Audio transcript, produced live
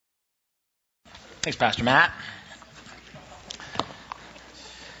Thanks, Pastor Matt.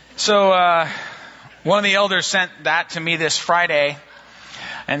 So, one of the elders sent that to me this Friday,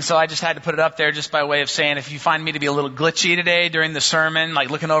 and so I just had to put it up there just by way of saying, if you find me to be a little glitchy today during the sermon, like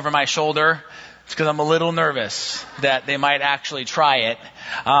looking over my shoulder, it's because I'm a little nervous that they might actually try it.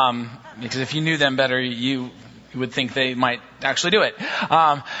 Because if you knew them better, you would think they might actually do it.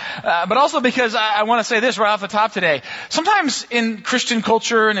 But also because I want to say this right off the top today. Sometimes in Christian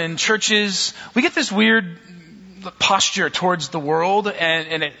culture and in churches, we get this weird posture towards the world,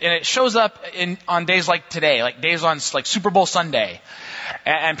 and it shows up on days like today, like days on like Super Bowl Sunday.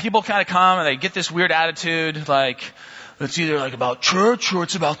 And people kind of come and they get this weird attitude, like it's either like about church or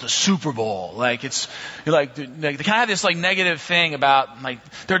it's about the Super Bowl. Like they kind of have this like negative thing about like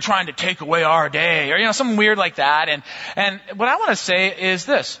they're trying to take away our day, or something weird like that. And what I want to say is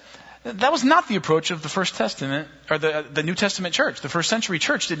this: that was not the approach of the First Testament or the New Testament church. The first century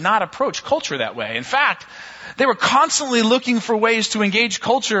church did not approach culture that way. In fact, they were constantly looking for ways to engage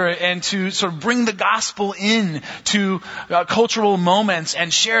culture and to sort of bring the gospel in to cultural moments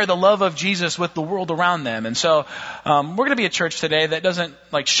and share the love of Jesus with the world around them. And so we're going to be a church today that doesn't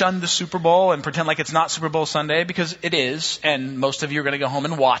like shun the Super Bowl and pretend like it's not Super Bowl Sunday, because it is, and most of you are going to go home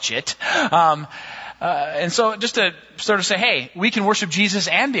and watch it. And so just to sort of say, hey, we can worship Jesus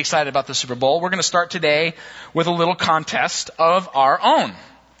and be excited about the Super Bowl, we're going to start today with a little contest of our own,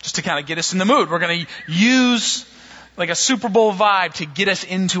 just to kind of get us in the mood. We're going to use like a Super Bowl vibe to get us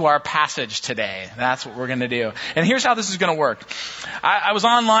into our passage today. That's what we're going to do. And here's how this is going to work. I was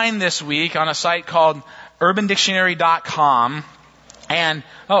online this week on a site called UrbanDictionary.com, and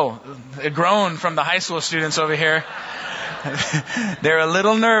a groan from the high school students over here. They're a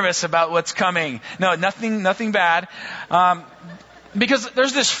little nervous about what's coming. No, nothing bad. Because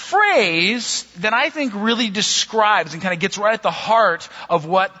there's this phrase that I think really describes and kind of gets right at the heart of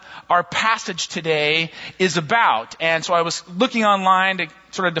what our passage today is about. And so I was looking online to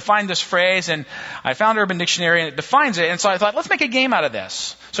sort of define this phrase, and I found Urban Dictionary and it defines it. And so I thought, let's make a game out of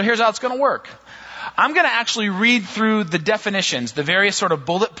this. So here's how it's going to work. I'm going to actually read through the definitions, the various sort of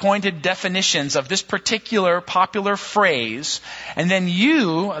bullet-pointed definitions of this particular popular phrase, and then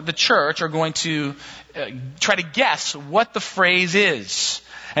you, the church, are going to try to guess what the phrase is.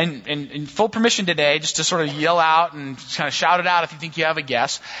 And in full permission today, just to sort of yell out and just kind of shout it out if you think you have a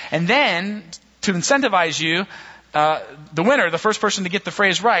guess. And then, to incentivize you, the winner, the first person to get the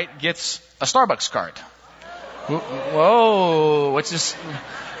phrase right, gets a Starbucks card. Whoa, what's this?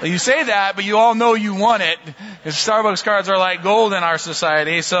 You say that, but you all know you won it. Because Starbucks cards are like gold in our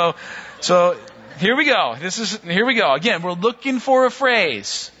society. So here we go. Here we go. Again, we're looking for a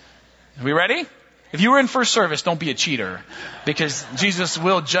phrase. Are we ready? If you were in first service, don't be a cheater, because Jesus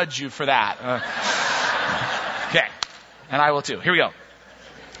will judge you for that. Okay. And I will too. Here we go.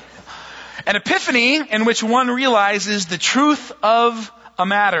 An epiphany in which one realizes the truth of a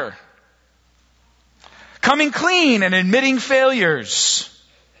matter. Coming clean and admitting failures.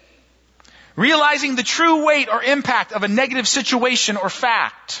 Realizing the true weight or impact of a negative situation or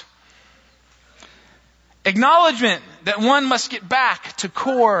fact. Acknowledgement that one must get back to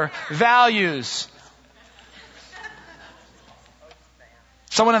core values.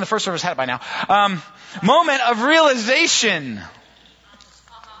 Someone in the first service had it by now. Moment of realization.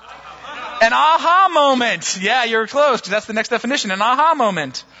 An aha moment. Yeah, you're close, because that's the next definition. An aha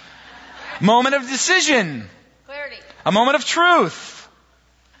moment. Moment of decision. Clarity. A moment of truth.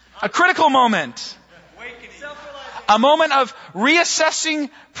 A critical moment. A moment of reassessing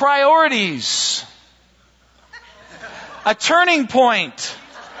priorities. A turning point.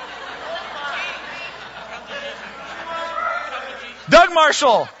 Doug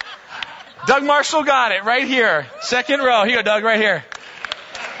Marshall. Doug Marshall got it right here. Second row. Here you go, Doug, right here.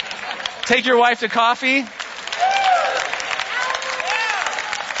 Take your wife to coffee.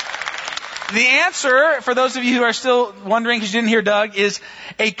 The answer, for those of you who are still wondering because you didn't hear Doug, is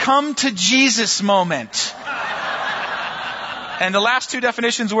a come to Jesus moment. And the last two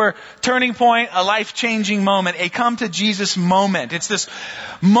definitions were turning point, a life-changing moment, a come to Jesus moment. It's this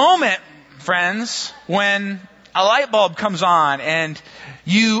moment, friends, when a light bulb comes on and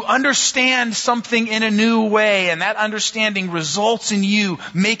you understand something in a new way, and that understanding results in you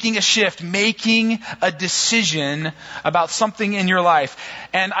making a shift, making a decision about something in your life.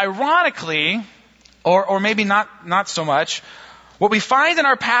 And ironically, or maybe not so much, what we find in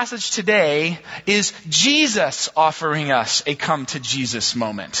our passage today is Jesus offering us a come to Jesus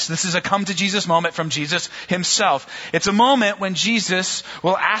moment. This is a come to Jesus moment from Jesus himself. It's a moment when Jesus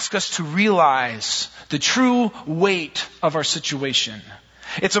will ask us to realize the true weight of our situation.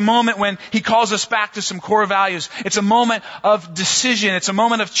 It's a moment when He calls us back to some core values. It's a moment of decision. It's a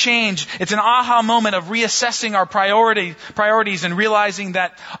moment of change. It's an aha moment of reassessing our priorities and realizing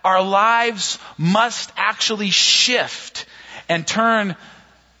that our lives must actually shift and turn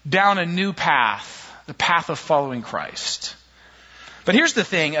down a new path, the path of following Christ. But here's the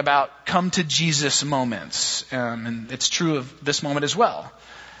thing about come to Jesus moments, and it's true of this moment as well.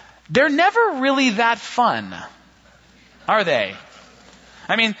 They're never really that fun, are they?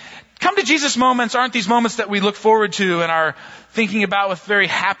 I mean, come to Jesus moments aren't these moments that we look forward to and are thinking about with very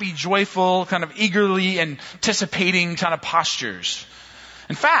happy, joyful, kind of eagerly anticipating kind of postures.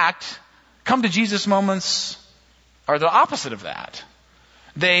 In fact, come to Jesus moments are the opposite of that.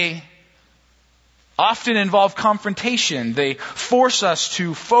 They often involve confrontation. They force us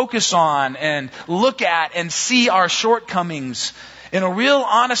to focus on and look at and see our shortcomings in a real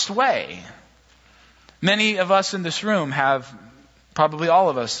honest way. Many of us in this room have, probably all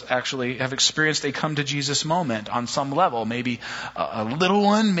of us actually, have experienced a come to Jesus moment on some level. Maybe a little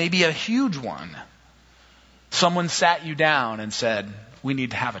one, maybe a huge one. Someone sat you down and said, we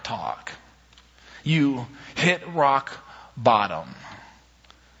need to have a talk. You hit rock bottom.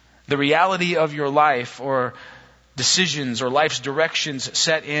 The reality of your life or decisions or life's directions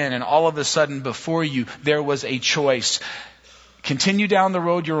set in, and all of a sudden before you there was a choice. Continue down the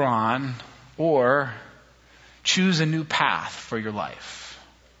road you're on, or choose a new path for your life.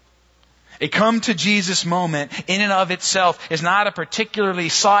 A come to Jesus moment in and of itself is not a particularly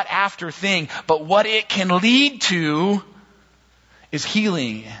sought after thing, but what it can lead to is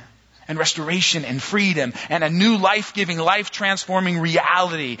healing and restoration and freedom and a new life-giving, life-transforming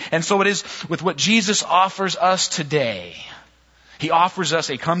reality. And so it is with what Jesus offers us today. He offers us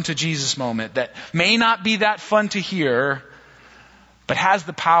a come to Jesus moment that may not be that fun to hear, but has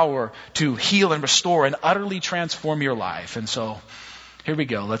the power to heal and restore and utterly transform your life. And so here we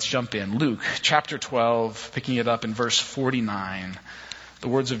go. Let's jump in. Luke chapter 12, picking it up in verse 49, the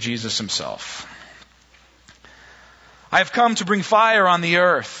words of Jesus himself. I have come to bring fire on the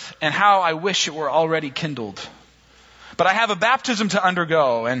earth, and how I wish it were already kindled. But I have a baptism to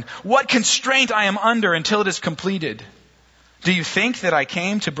undergo, and what constraint I am under until it is completed. Do you think that I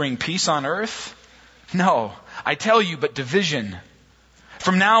came to bring peace on earth? No, I tell you, but division.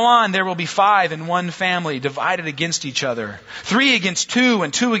 From now on, there will be 5 in one family divided against each other, 3 against 2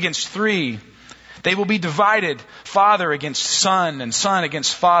 and 2 against 3. They will be divided, father against son and son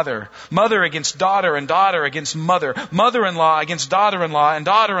against father, mother against daughter and daughter against mother, mother-in-law against daughter-in-law and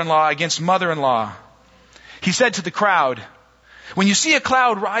daughter-in-law against mother-in-law. He said to the crowd, when you see a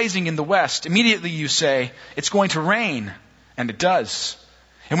cloud rising in the west, immediately you say, it's going to rain, and it does.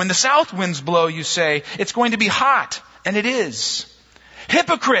 And when the south winds blow, you say, it's going to be hot, and it is.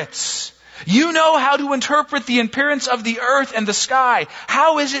 Hypocrites! You know how to interpret the appearance of the earth and the sky.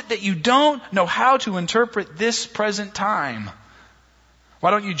 How is it that you don't know how to interpret this present time? Why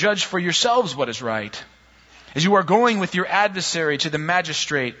don't you judge for yourselves what is right? As you are going with your adversary to the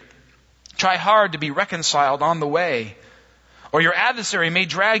magistrate, try hard to be reconciled on the way. Or your adversary may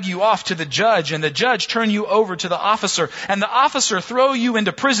drag you off to the judge, and the judge turn you over to the officer, and the officer throw you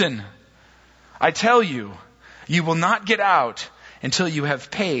into prison. I tell you, you will not get out until you have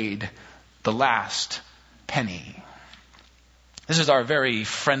paid the last penny. This is our very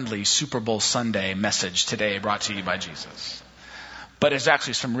friendly Super Bowl Sunday message today, brought to you by Jesus. But there's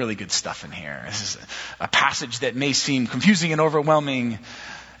actually some really good stuff in here. This is a passage that may seem confusing and overwhelming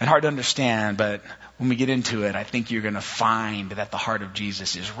and hard to understand, but when we get into it, I think you're going to find that the heart of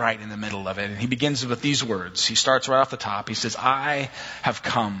Jesus is right in the middle of it. And he begins with these words. He starts right off the top. He says, I have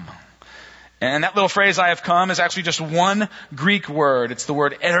come. And that little phrase, I have come, is actually just one Greek word. It's the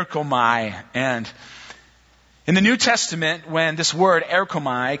word erkomai. And in the New Testament, when this word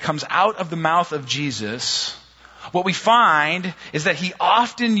erkomai comes out of the mouth of Jesus, what we find is that he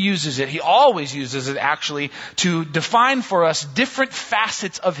often uses it, he always uses it actually, to define for us different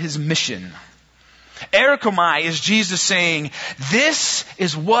facets of his mission. Erkomai is Jesus saying, this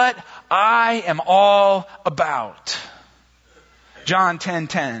is what I am all about. John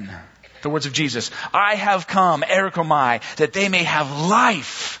 10:10. The words of Jesus, I have come, erkomai, that they may have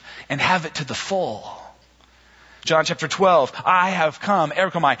life and have it to the full. John chapter 12, I have come,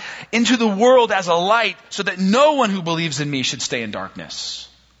 erkomai, into the world as a light so that no one who believes in me should stay in darkness.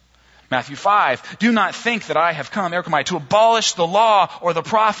 Matthew 5, do not think that I have come, erkomai, to abolish the law or the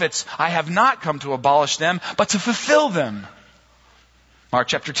prophets. I have not come to abolish them, but to fulfill them. Mark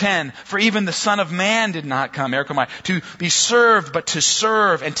chapter 10, for even the Son of Man did not come, erkomai, to be served, but to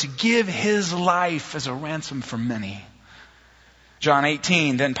serve and to give his life as a ransom for many. John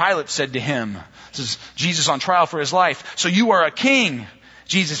 18, then Pilate said to him, this is Jesus on trial for his life, so you are a king.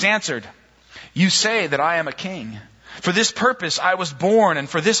 Jesus answered, "You say that I am a king. For this purpose I was born, and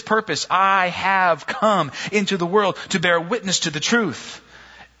for this purpose I have come into the world, to bear witness to the truth.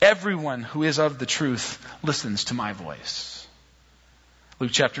 Everyone who is of the truth listens to my voice."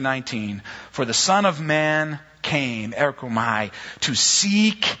 Luke chapter 19, "For the Son of Man came, erchomai, to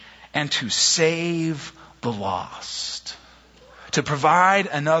seek and to save the lost." To provide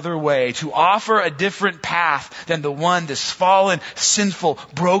another way, to offer a different path than the one this fallen, sinful,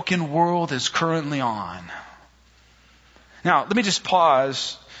 broken world is currently on. Now, let me just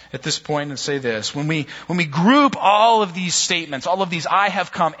pause at this point and say this. When we group all of these statements, all of these "I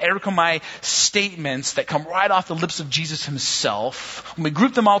have come," erchomai statements that come right off the lips of Jesus himself, when we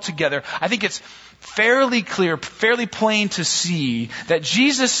group them all together, I think it's fairly clear, fairly plain to see that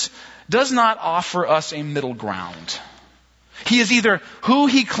Jesus does not offer us a middle ground. He is either who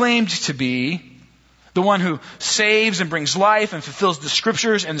he claimed to be, the one who saves and brings life and fulfills the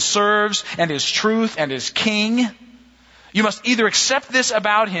scriptures and serves and is truth and is king. You must either accept this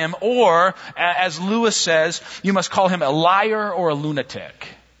about him, or, as Lewis says, you must call him a liar or a lunatic.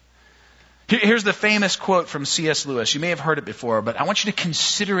 Here's the famous quote from C.S. Lewis. You may have heard it before, but I want you to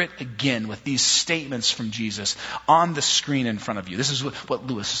consider it again with these statements from Jesus on the screen in front of you. This is what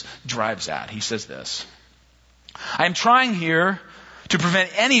Lewis drives at. He says this: "I am trying here to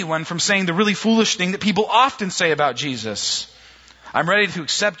prevent anyone from saying the really foolish thing that people often say about Jesus. I'm ready to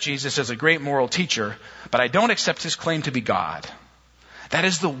accept Jesus as a great moral teacher, but I don't accept his claim to be God. That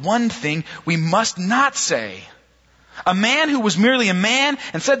is the one thing we must not say. A man who was merely a man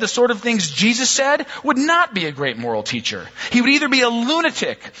and said the sort of things Jesus said would not be a great moral teacher. He would either be a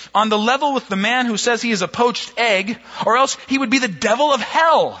lunatic on the level with the man who says he is a poached egg, or else he would be the devil of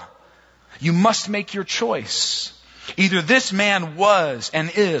hell. You must make your choice. Either this man was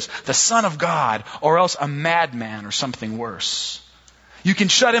and is the Son of God, or else a madman or something worse. You can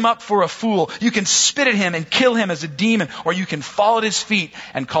shut him up for a fool. You can spit at him and kill him as a demon, or you can fall at his feet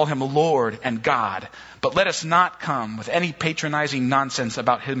and call him Lord and God. But let us not come with any patronizing nonsense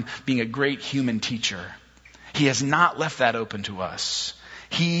about him being a great human teacher. He has not left that open to us.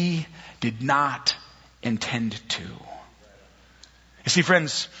 He did not intend to." You see,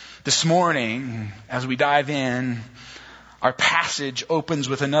 friends, this morning, as we dive in, our passage opens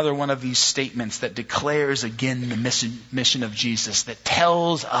with another one of these statements that declares again the mission of Jesus, that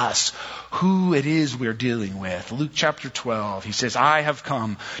tells us who it is we're dealing with. Luke chapter 12, he says, "I have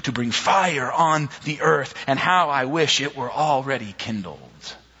come to bring fire on the earth, and how I wish it were already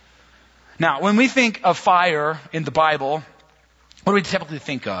kindled." Now, when we think of fire in the Bible, what do we typically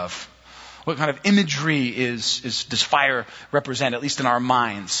think of? What kind of imagery does fire represent, at least in our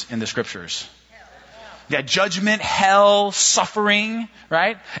minds in the scriptures? Yeah, judgment, hell, suffering,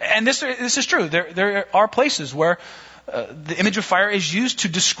 right? And this is true. There are places where the image of fire is used to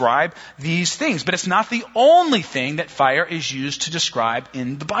describe these things. But it's not the only thing that fire is used to describe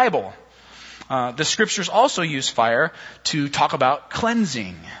in the Bible. The scriptures also use fire to talk about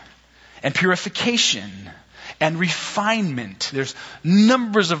cleansing and purification and refinement. There's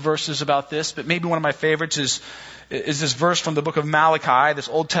numbers of verses about this, but maybe one of my favorites is this verse from the book of Malachi, this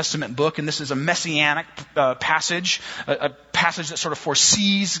Old Testament book, and this is a messianic passage, a passage that sort of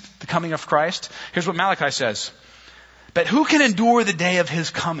foresees the coming of Christ. Here's what Malachi says: "But who can endure the day of his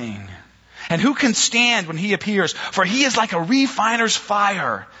coming? And who can stand when he appears? For he is like a refiner's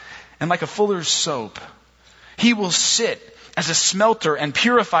fire and like a fuller's soap. He will sit as a smelter and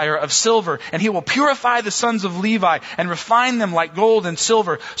purifier of silver, and he will purify the sons of Levi and refine them like gold and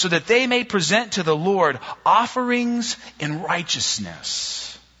silver, so that they may present to the Lord offerings in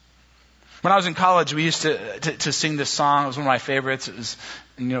righteousness." When I was in college, we used to sing this song. It was one of my favorites. It was,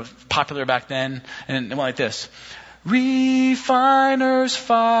 popular back then, and it went like this: "Refiner's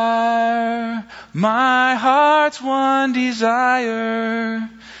fire, my heart's one desire."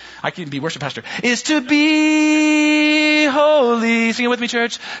 I can be worship pastor. "Is to be holy." Sing it with me,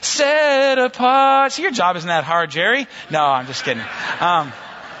 church. "Set apart." See, your job isn't that hard, Jerry. No, I'm just kidding.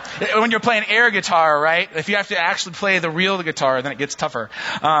 When you're playing air guitar, right? If you have to actually play the real guitar, then it gets tougher.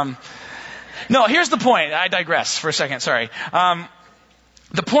 No, here's the point. I digress for a second. Sorry.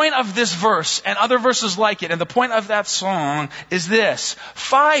 The point of this verse and other verses like it, and the point of that song is this: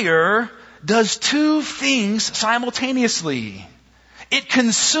 fire does two things simultaneously. It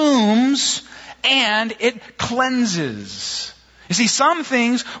consumes and it cleanses. You see, some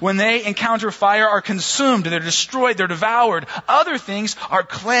things, when they encounter fire, are consumed, they're destroyed, they're devoured. Other things are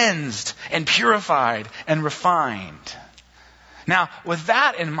cleansed and purified and refined. Now, with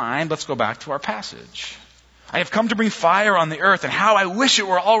that in mind, let's go back to our passage. I have come to bring fire on the earth, and how I wish it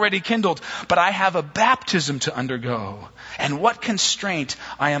were already kindled. But I have a baptism to undergo, and what constraint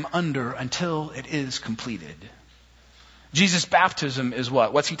I am under until it is completed. Jesus' baptism is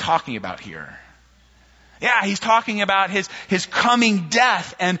what? What's he talking about here? Yeah, he's talking about his coming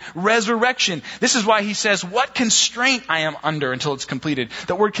death and resurrection. This is why he says, what constraint I am under until it's completed.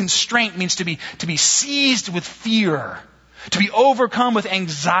 The word constraint means to be seized with fear, to be overcome with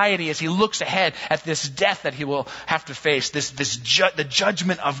anxiety as he looks ahead at this death that he will have to face, the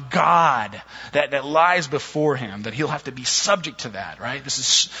judgment of God that lies before him, that he'll have to be subject to that, right? This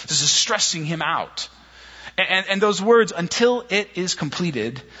is stressing him out. And those words, until it is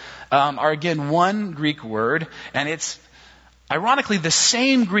completed, are again one Greek word, and it's ironically the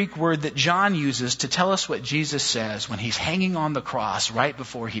same Greek word that John uses to tell us what Jesus says when he's hanging on the cross right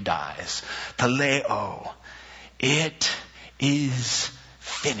before he dies. Teleo. It is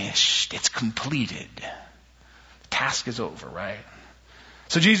finished. It's completed. The task is over, right?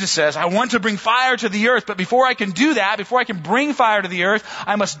 So Jesus says, I want to bring fire to the earth, but before I can do that, before I can bring fire to the earth,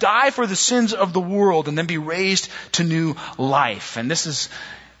 I must die for the sins of the world and then be raised to new life. And this is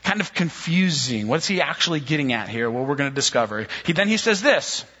kind of confusing. What's he actually getting at here? Well, we're going to discover. He says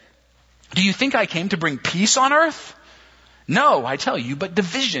this, do you think I came to bring peace on earth? No, I tell you, but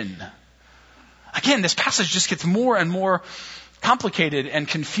division. Again, this passage just gets more and more complicated and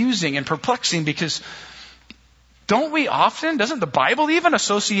confusing and perplexing because doesn't the Bible even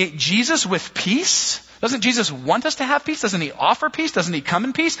associate Jesus with peace? Doesn't Jesus want us to have peace? Doesn't he offer peace? Doesn't he come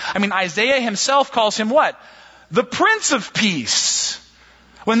in peace? I mean, Isaiah himself calls him what? The Prince of Peace.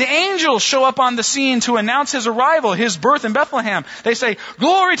 When the angels show up on the scene to announce his arrival, his birth in Bethlehem, they say,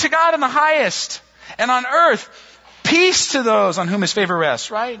 glory to God in the highest, and on earth, peace to those on whom his favor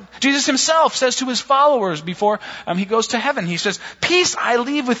rests, right? Jesus himself says to his followers before he goes to heaven, he says, peace I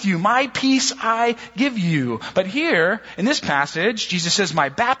leave with you, my peace I give you. But here, in this passage, Jesus says, my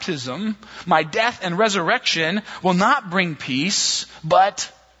baptism, my death and resurrection will not bring peace,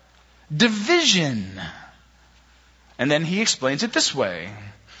 but division. And then he explains it this way.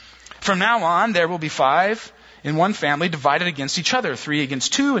 From now on, there will be 5 in one family divided against each other, 3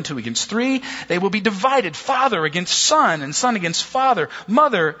 against 2 and 2 against 3. They will be divided, father against son and son against father,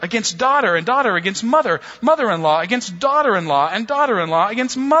 mother against daughter and daughter against mother, mother-in-law against daughter-in-law and daughter-in-law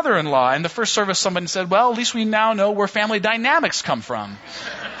against mother-in-law. In the first service, someone said, well, at least we now know where family dynamics come from.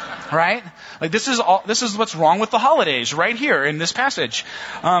 Right? Like this is what's wrong with the holidays right here in this passage.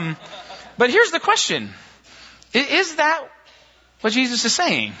 But here's the question. Is that what Jesus is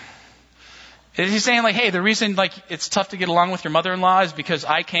saying? Is he saying like, hey, the reason like it's tough to get along with your mother-in-law is because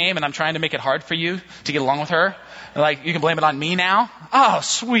I came and I'm trying to make it hard for you to get along with her? Like, you can blame it on me now? Oh,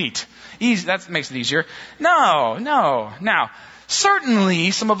 sweet. Easy. That makes it easier. No. Now,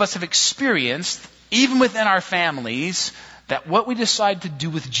 certainly some of us have experienced, even within our families, that what we decide to do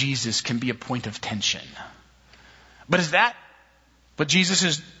with Jesus can be a point of tension. But is that what Jesus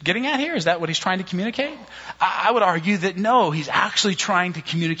is getting at here? Is that what he's trying to communicate? I would argue that no, he's actually trying to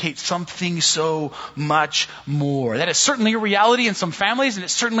communicate something so much more. That is certainly a reality in some families, and it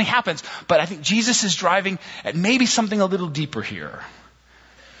certainly happens. But I think Jesus is driving at maybe something a little deeper here.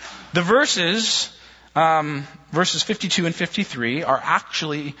 The verses 52 and 53, are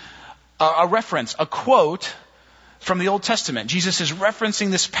actually a reference, a quote from the Old Testament. Jesus is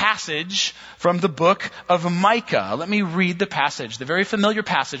referencing this passage from the book of Micah. Let me read the passage, the very familiar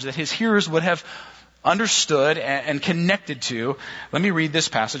passage that his hearers would have understood and connected to. Let me read this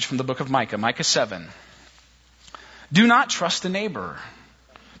passage from the book of Micah, Micah 7. Do not trust a neighbor.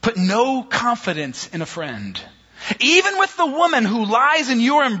 Put no confidence in a friend. Even with the woman who lies in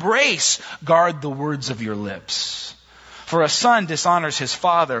your embrace, guard the words of your lips. For a son dishonors his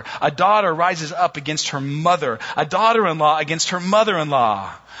father. A daughter rises up against her mother. A daughter-in-law against her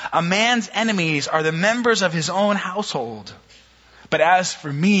mother-in-law. A man's enemies are the members of his own household. But as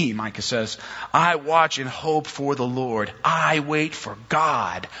for me, Micah says, I watch and hope for the Lord. I wait for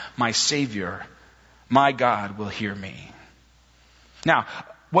God, my Savior. My God will hear me. Now,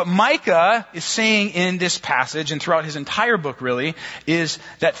 what Micah is saying in this passage and throughout his entire book really is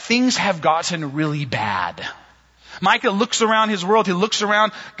that things have gotten really bad. Micah looks around his world, he looks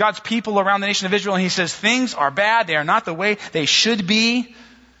around God's people, around the nation of Israel, and he says, things are bad, they are not the way they should be.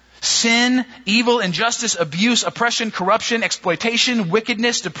 Sin, evil, injustice, abuse, oppression, corruption, exploitation,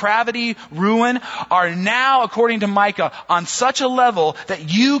 wickedness, depravity, ruin are now, according to Micah, on such a level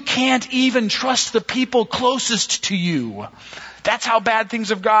that you can't even trust the people closest to you. That's how bad things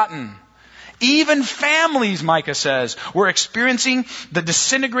have gotten. Even families, Micah says, were experiencing the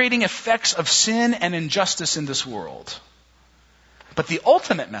disintegrating effects of sin and injustice in this world. But the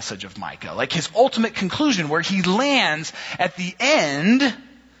ultimate message of Micah, like his ultimate conclusion, where he lands at the end,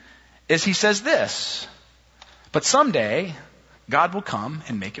 is he says this: but someday God will come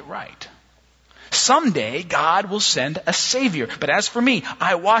and make it right. Someday God will send a Savior. But as for me,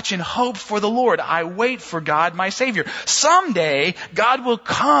 I watch and hope for the Lord. I wait for God, my Savior. Someday God will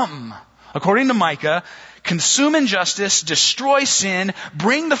come, according to Micah, consume injustice, destroy sin,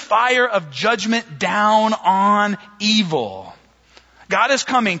 bring the fire of judgment down on evil. God is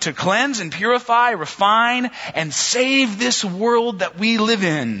coming to cleanse and purify, refine, and save this world that we live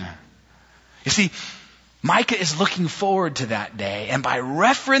in. You see, Micah is looking forward to that day. And by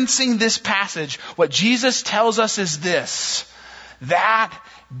referencing this passage, what Jesus tells us is this: that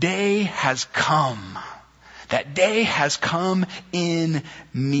day has come. That day has come in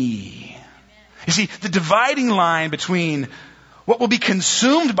me. You see, the dividing line between what will be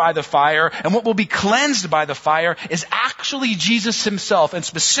consumed by the fire and what will be cleansed by the fire is actually Jesus himself, and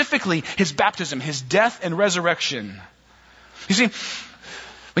specifically his baptism, his death and resurrection. You see,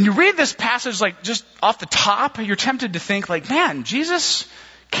 when you read this passage, like just off the top, you're tempted to think like, man, Jesus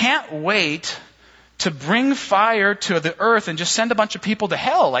can't wait to bring fire to the earth and just send a bunch of people to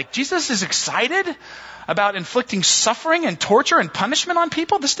hell. Like, Jesus is excited about inflicting suffering and torture and punishment on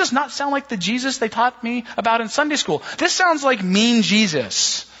people. This does not sound like the Jesus they taught me about in Sunday school. This sounds like mean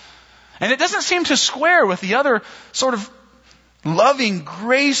Jesus. And it doesn't seem to square with the other sort of loving,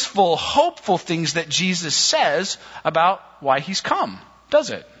 graceful, hopeful things that Jesus says about why he's come. Does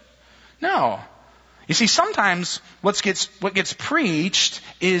it? No. You see, sometimes what gets preached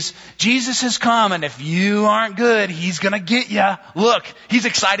is Jesus has come, and if you aren't good, he's going to get you. Look, he's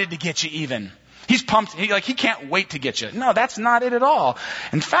excited to get you even. He's pumped. He can't wait to get you. No, that's not it at all.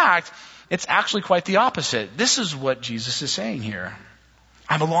 In fact, it's actually quite the opposite. This is what Jesus is saying here.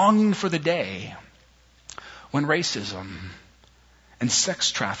 I'm longing for the day when racism and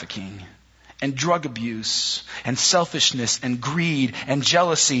sex trafficking and drug abuse, and selfishness, and greed, and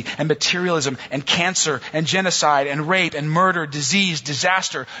jealousy, and materialism, and cancer, and genocide, and rape, and murder, disease,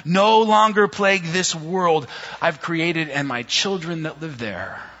 disaster no longer plague this world I've created and my children that live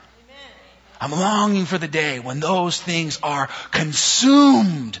there. Amen. I'm longing for the day when those things are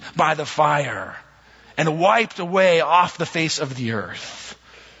consumed by the fire and wiped away off the face of the earth.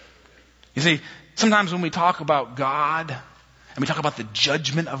 You see, sometimes when we talk about God, and we talk about the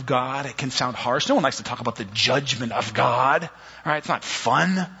judgment of God, it can sound harsh. No one likes to talk about the judgment of God. Right? It's not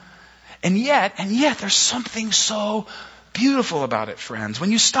fun. And yet, there's something so beautiful about it, friends.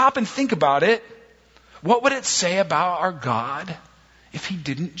 When you stop and think about it, what would it say about our God if he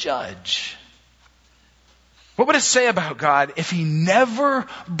didn't judge? What would it say about God if he never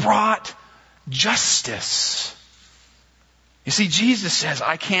brought justice? You see, Jesus says,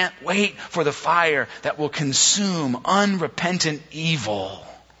 I can't wait for the fire that will consume unrepentant evil.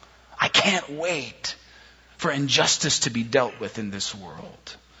 I can't wait for injustice to be dealt with in this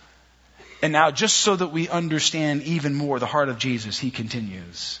world. And now, just so that we understand even more the heart of Jesus, he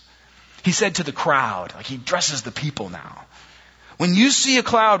continues. He said to the crowd, like he addresses the people now, when you see a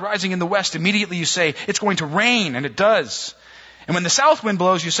cloud rising in the west, immediately you say, it's going to rain, and it does. And when the south wind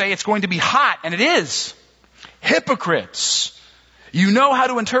blows, you say, it's going to be hot, and it is. Hypocrites! You know how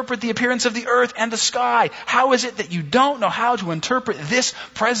to interpret the appearance of the earth and the sky. How is it that you don't know how to interpret this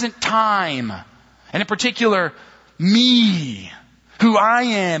present time? And in particular, me, who I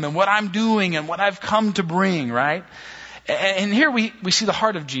am and what I'm doing and what I've come to bring, right? And here we see the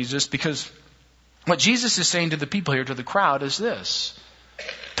heart of Jesus, because what Jesus is saying to the people here, to the crowd, is this.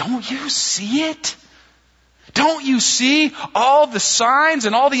 Don't you see it? Don't you see all the signs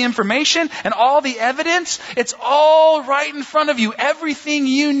and all the information and all the evidence? It's all right in front of you. Everything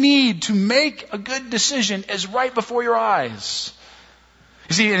you need to make a good decision is right before your eyes.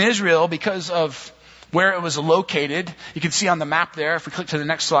 You see, in Israel, because of where it was located, you can see on the map there, if we click to the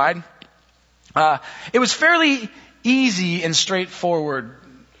next slide, it was fairly easy and straightforward.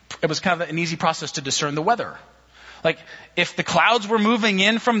 It was kind of an easy process to discern the weather. Like, if the clouds were moving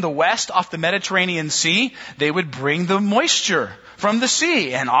in from the west off the Mediterranean Sea, they would bring the moisture from the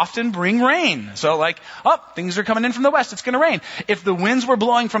sea and often bring rain. So things are coming in from the west, it's going to rain. If the winds were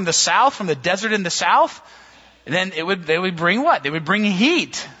blowing from the south, from the desert in the south, then they would bring what? They would bring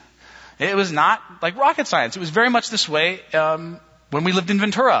heat. It was not like rocket science. It was very much this way when we lived in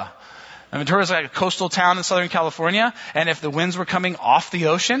Ventura. And Ventura is like a coastal town in Southern California, and if the winds were coming off the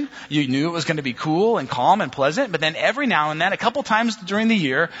ocean, you knew it was going to be cool and calm and pleasant. But then every now and then, a couple times during the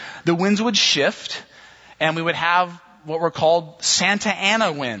year, the winds would shift, and we would have what were called Santa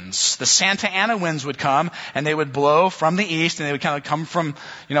Ana winds. The Santa Ana winds would come, and they would blow from the east, and they would kind of come from,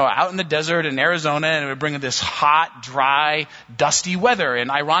 out in the desert in Arizona, and it would bring this hot, dry, dusty weather. And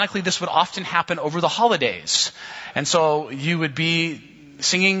ironically, this would often happen over the holidays. And so you would be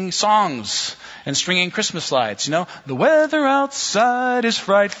singing songs and stringing Christmas lights, The weather outside is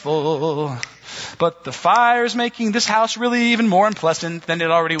frightful, but the fire's making this house really even more unpleasant than it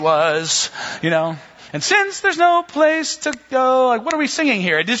already was, And since there's no place to go, what are we singing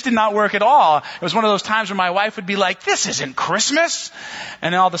here? It just did not work at all. It was one of those times where my wife would be like, this isn't Christmas.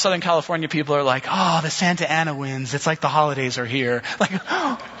 And then all the Southern California people are like, oh, the Santa Ana winds. It's like the holidays are here. Like,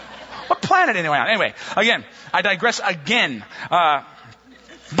 what planet anyway? Anyway, again, I digress again.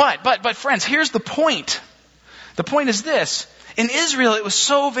 But friends, here's the point. The point is this. In Israel, it was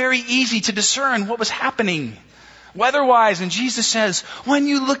so very easy to discern what was happening weather-wise. And Jesus says, when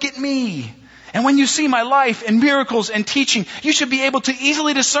you look at me, and when you see my life and miracles and teaching, you should be able to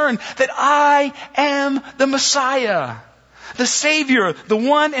easily discern that I am the Messiah, the Savior, the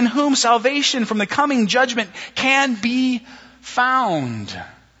one in whom salvation from the coming judgment can be found.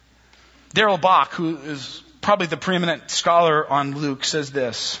 Darrell Bock, who is probably the preeminent scholar on Luke, says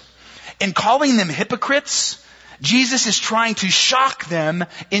this: in calling them hypocrites, Jesus is trying to shock them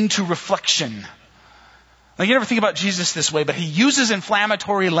into reflection. Now, you never think about Jesus this way, but he uses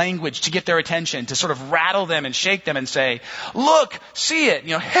inflammatory language to get their attention, to sort of rattle them and shake them and say, look, see it,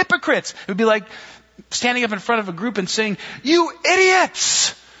 hypocrites. It would be like standing up in front of a group and saying, you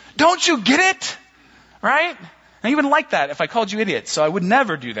idiots, don't you get it? Right? And you wouldn't like that if I called you idiots, so I would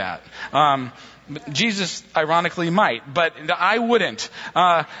never do that. Jesus, ironically, might, but I wouldn't.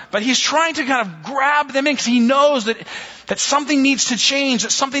 But he's trying to kind of grab them in because he knows that something needs to change,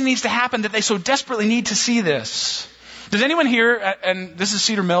 that something needs to happen, that they so desperately need to see this. Does anyone here, and this is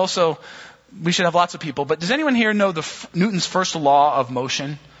Cedar Mill, so we should have lots of people, but does anyone here know Newton's first law of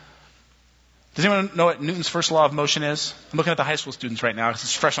motion? Does anyone know what Newton's first law of motion is? I'm looking at the high school students right now because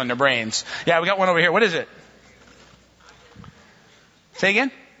it's fresh on their brains. Yeah, we got one over here. What is it? Say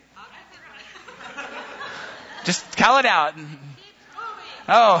again? Just call it out.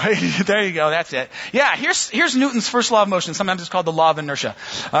 Oh, there you go. That's it. Yeah, here's Newton's first law of motion. Sometimes it's called the law of inertia,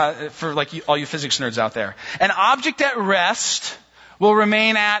 for all you physics nerds out there. An object at rest will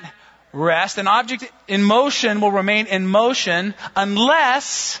remain at rest. An object in motion will remain in motion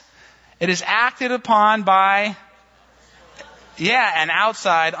unless it is acted upon by, an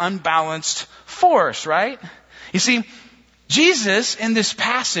outside unbalanced force, right? You see, Jesus, in this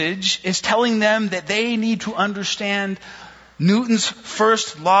passage, is telling them that they need to understand Newton's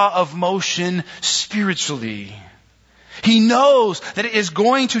first law of motion spiritually. He knows that it is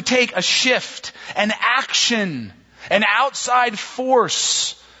going to take a shift, an action, an outside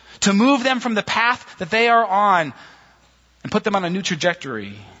force to move them from the path that they are on and put them on a new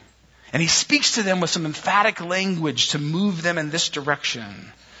trajectory. And he speaks to them with some emphatic language to move them in this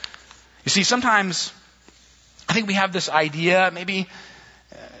direction. You see, sometimes I think we have this idea, maybe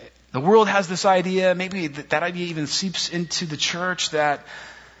the world has this idea, maybe that idea even seeps into the church, that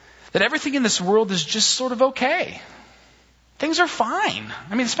everything in this world is just sort of okay. Things are fine.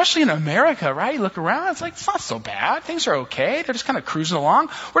 I mean, especially in America, right? You look around, it's not so bad. Things are okay. They're just kind of cruising along.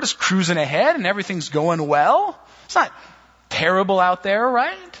 We're just cruising ahead and everything's going well. It's not terrible out there,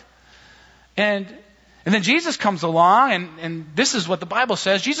 right? And then Jesus comes along, and this is what the Bible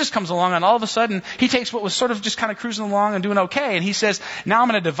says. Jesus comes along, and all of a sudden, he takes what was sort of just kind of cruising along and doing okay, and he says, now I'm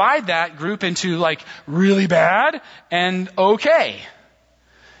going to divide that group into really bad and okay.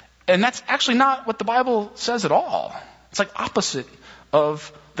 And that's actually not what the Bible says at all. It's opposite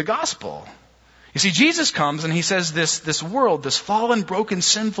of the gospel. You see, Jesus comes and he says this world, this fallen, broken,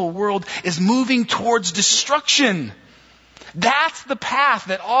 sinful world is moving towards destruction. That's the path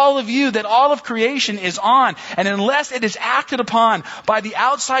that all of creation is on. And unless it is acted upon by the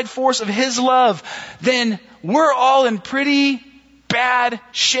outside force of his love, then we're all in pretty bad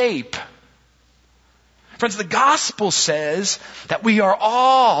shape. Friends, the gospel says that we are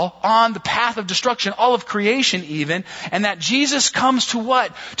all on the path of destruction, all of creation even, and that Jesus comes to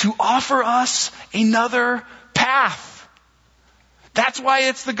what? To offer us another path. That's why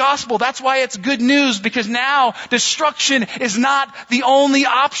it's the gospel. That's why it's good news, because now destruction is not the only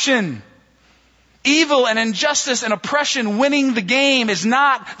option. Evil and injustice and oppression winning the game is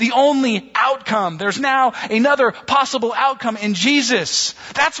not the only outcome. There's now another possible outcome in Jesus.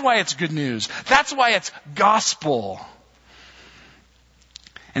 That's why it's good news. That's why it's gospel.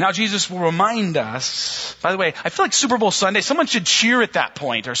 And now Jesus will remind us, by the way, I feel like Super Bowl Sunday, someone should cheer at that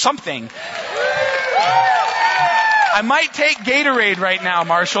point or something. I might take Gatorade right now,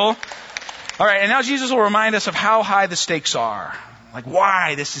 Marshall. All right, and now Jesus will remind us of how high the stakes are. Like,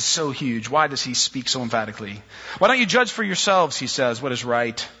 why this is so huge. Why does he speak so emphatically? Why don't you judge for yourselves, he says, what is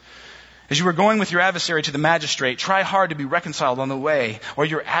right? As you are going with your adversary to the magistrate, try hard to be reconciled on the way, or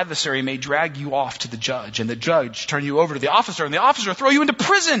your adversary may drag you off to the judge, and the judge turn you over to the officer, and the officer throw you into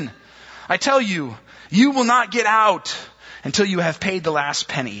prison. I tell you, you will not get out until you have paid the last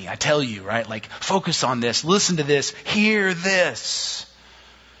penny. I tell you, right? Like, focus on this, listen to this, hear this.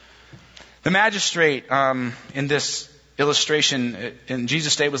 The magistrate in this illustration in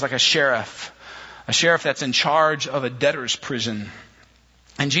Jesus' day was like a sheriff that's in charge of a debtor's prison.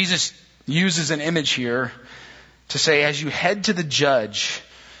 And Jesus uses an image here to say, as you head to the judge,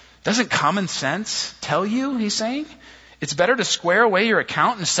 doesn't common sense tell you, he's saying, it's better to square away your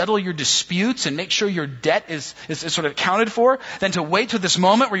account and settle your disputes and make sure your debt is sort of accounted for than to wait till this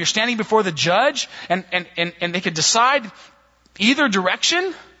moment where you're standing before the judge and they could decide either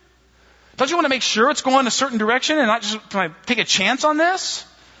direction? Don't you want to make sure it's going a certain direction and not just take a chance on this?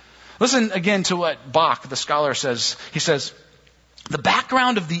 Listen again to what Bach, the scholar, says. He says, the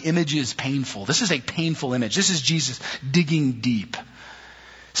background of the image is painful. This is a painful image. This is Jesus digging deep.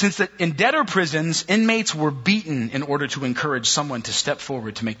 Since in debtor prisons, inmates were beaten in order to encourage someone to step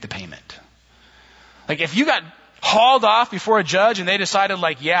forward to make the payment. Like if you got hauled off before a judge and they decided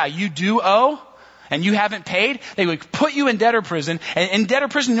like, yeah, you do owe and you haven't paid, they would put you in debtor prison. And in debtor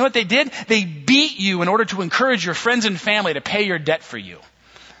prison, you know what they did? They beat you in order to encourage your friends and family to pay your debt for you.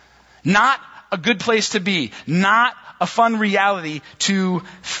 Not a good place to be. Not a fun reality to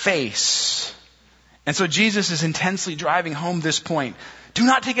face. And so Jesus is intensely driving home this point. Do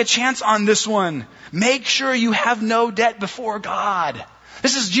not take a chance on this one. Make sure you have no debt before God.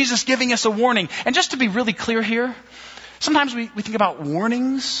 This is Jesus giving us a warning. And just to be really clear here, sometimes we think about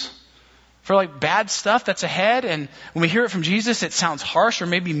warnings for like bad stuff that's ahead. And when we hear it from Jesus, it sounds harsh or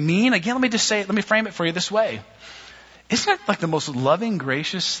maybe mean. Again, let me frame it for you this way. Isn't it like the most loving,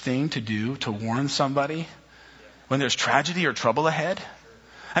 gracious thing to do to warn somebody when there's tragedy or trouble ahead?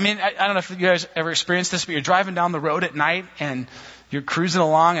 I mean, I don't know if you guys ever experienced this, but you're driving down the road at night and you're cruising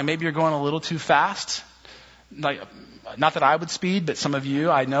along and maybe you're going a little too fast. Like, not that I would speed, but some of you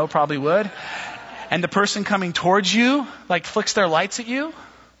I know probably would. And the person coming towards you like flicks their lights at you.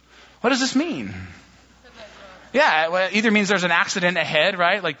 What does this mean? Yeah, well, it either means there's an accident ahead,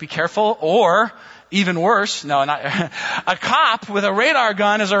 right? Like be careful, or even worse, a cop with a radar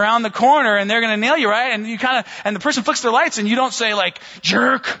gun is around the corner and they're going to nail you, right? And and the person flicks their lights and you don't say like,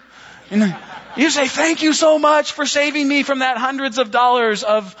 jerk. And you say, thank you so much for saving me from that hundreds of dollars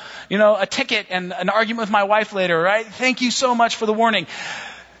of, a ticket and an argument with my wife later, right? Thank you so much for the warning.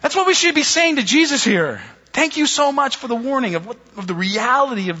 That's what we should be saying to Jesus here. Thank you so much for the warning of the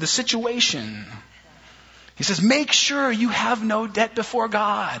reality of the situation. He says, make sure you have no debt before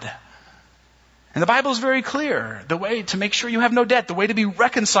God. And the Bible is very clear. The way to make sure you have no debt, the way to be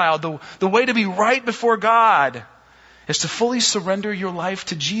reconciled, the way to be right before God is to fully surrender your life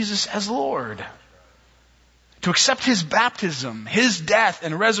to Jesus as Lord. To accept His baptism, His death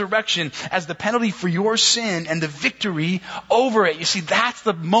and resurrection as the penalty for your sin and the victory over it. You see, that's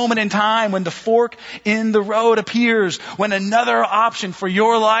the moment in time when the fork in the road appears, when another option for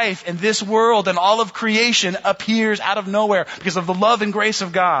your life and this world and all of creation appears out of nowhere because of the love and grace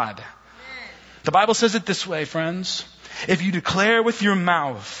of God. The Bible says it this way, friends. If you declare with your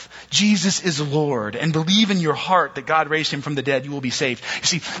mouth, Jesus is Lord, and believe in your heart that God raised Him from the dead, you will be saved. You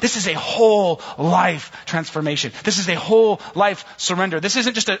see, this is a whole life transformation. This is a whole life surrender. This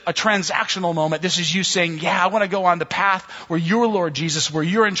isn't just a transactional moment. This is you saying, yeah, I want to go on the path where you're Lord Jesus, where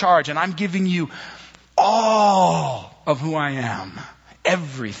you're in charge, and I'm giving you all of who I am.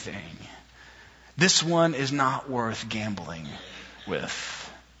 Everything. This one is not worth gambling with.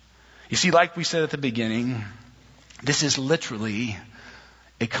 You see, like we said at the beginning, this is literally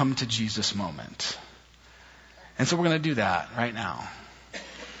a come to Jesus moment. And so we're going to do that right now.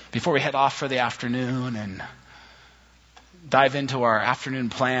 Before we head off for the afternoon and dive into our afternoon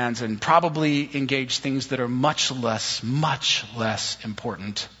plans and probably engage things that are much less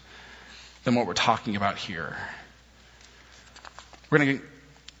important than what we're talking about here. We're going to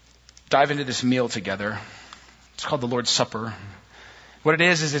dive into this meal together. It's called the Lord's Supper. What it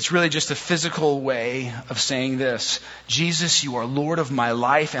is it's really just a physical way of saying this. Jesus, you are Lord of my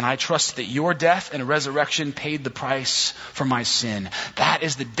life, and I trust that your death and resurrection paid the price for my sin. That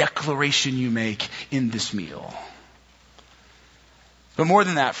is the declaration you make in this meal. But more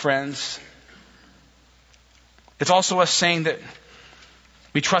than that, friends, it's also us saying that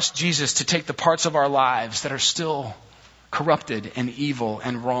we trust Jesus to take the parts of our lives that are still corrupted and evil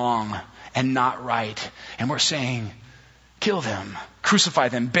and wrong and not right. And we're saying, kill them, crucify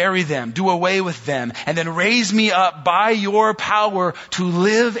them, bury them, do away with them, and then raise me up by your power to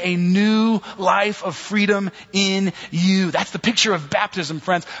live a new life of freedom in you. That's the picture of baptism,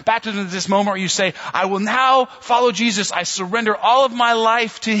 friends. Baptism is this moment where you say, I will now follow Jesus. I surrender all of my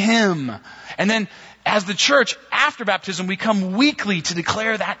life to him. And then as the church, after baptism, we come weekly to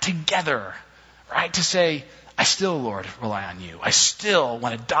declare that together, right? To say, I still, Lord, rely on you. I still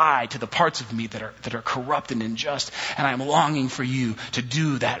want to die to the parts of me that are corrupt and unjust, and I'm longing for you to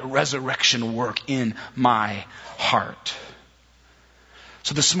do that resurrection work in my heart.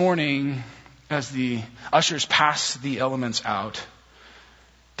 So this morning, as the ushers pass the elements out,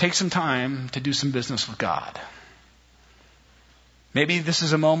 take some time to do some business with God. Maybe this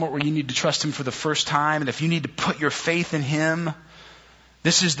is a moment where you need to trust him for the first time, and if you need to put your faith in him,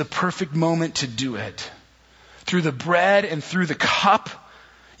 this is the perfect moment to do it. Through the bread and through the cup,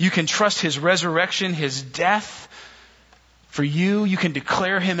 you can trust his resurrection, his death. For you, you can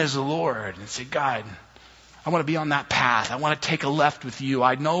declare him as Lord and say, God, I want to be on that path. I want to take a left with you.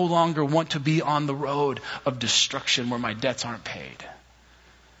 I no longer want to be on the road of destruction where my debts aren't paid.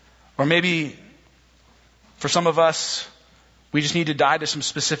 Or maybe for some of us, we just need to die to some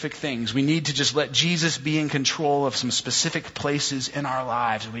specific things. We need to just let Jesus be in control of some specific places in our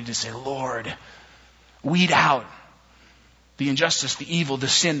lives. We need to say, Lord, weed out the injustice, the evil, the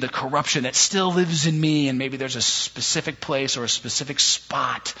sin, the corruption that still lives in me. And maybe there's a specific place or a specific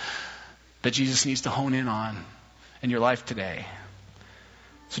spot that Jesus needs to hone in on in your life today.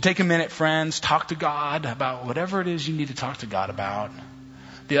 So take a minute, friends. Talk to God about whatever it is you need to talk to God about.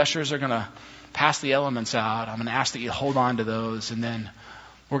 The ushers are going to pass the elements out. I'm going to ask that you hold on to those, and then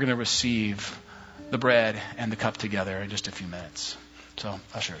we're going to receive the bread and the cup together in just a few minutes. So,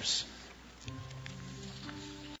 ushers.